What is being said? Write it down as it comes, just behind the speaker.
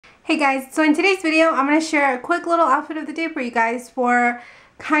Hey guys, so in today's video I'm going to share a quick little outfit of the day for you guys for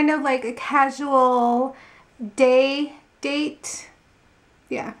kind of like a casual day date.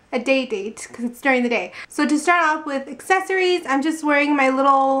 Yeah, a day date because it's during the day. So to start off with accessories, I'm just wearing my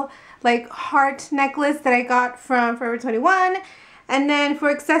little like heart necklace that I got from Forever 21. And then for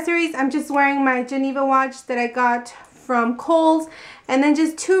accessories, I'm just wearing my Geneva watch that I got from Khols. And then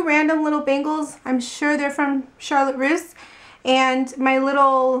just two random little bangles. I'm sure they're from Charlotte Russe. And my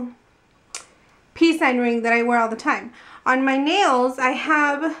little peace sign ring that I wear all the time. On my nails, I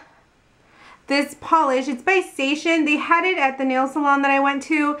have this polish. It's by Sation. They had it at the nail salon that I went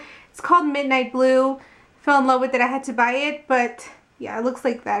to. It's called Midnight Blue. Fell in love with it. I had to buy it, but yeah, it looks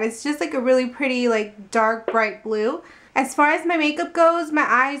like that. It's just like a really pretty, like dark, bright blue. As far as my makeup goes, my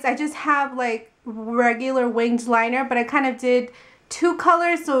eyes, I just have like regular winged liner, but I kind of did two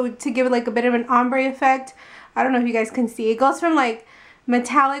colors so to give it like a bit of an ombre effect. I don't know if you guys can see. It goes from like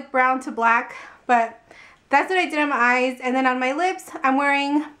metallic brown to black, but that's what I did on my eyes. And then on my lips, I'm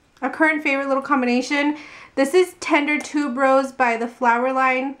wearing a current favorite little combination. This is Tender Tuberose by the Flower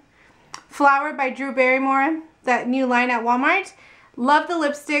line. Flower by Barrymore, that new line at Walmart. Love the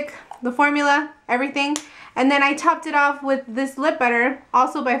lipstick, the formula, everything. And then I topped it off with this lip butter,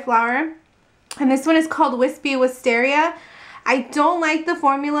 also by Flower. And this one is called Wispy Wisteria. I don't like the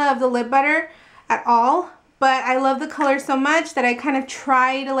formula of the lip butter at all, but I love the color so much that I kind of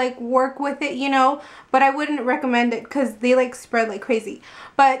try to like work with it, you know, but I wouldn't recommend it because they like spread like crazy.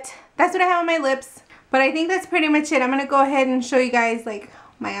 But that's what I have on my lips. But I think that's pretty much it. I'm going to go ahead and show you guys like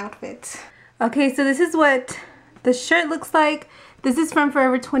my outfit. Okay, so this is what the shirt looks like. This is from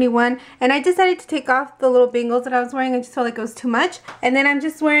Forever 21, and I decided to take off the little bangles that I was wearing. I just felt like it was too much. And then I'm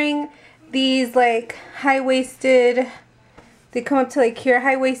just wearing these like high-waisted, they come up to like here,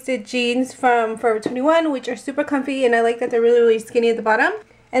 high-waisted jeans from Forever 21, which are super comfy, and I like that they're really, really skinny at the bottom.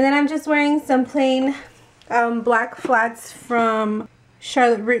 And then I'm just wearing some plain black flats from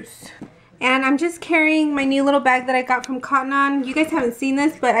Charlotte Russe. And I'm just carrying my new little bag that I got from Cotton On. You guys haven't seen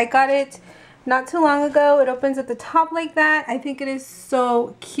this, but I got it not too long ago. It opens at the top like that. I think it is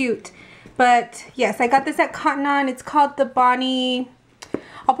so cute. But yes, I got this at Cotton On. It's called the Bonnie.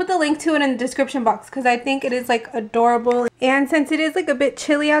 I'll put the link to it in the description box because I think it is like adorable. And since it is like a bit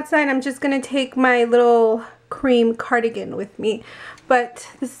chilly outside, I'm just going to take my little cream cardigan with me. But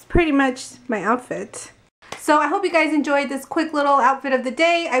this is pretty much my outfit. So I hope you guys enjoyed this quick little outfit of the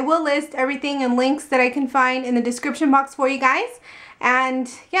day. I will list everything and links that I can find in the description box for you guys. And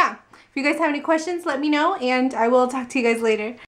yeah, if you guys have any questions, let me know and I will talk to you guys later.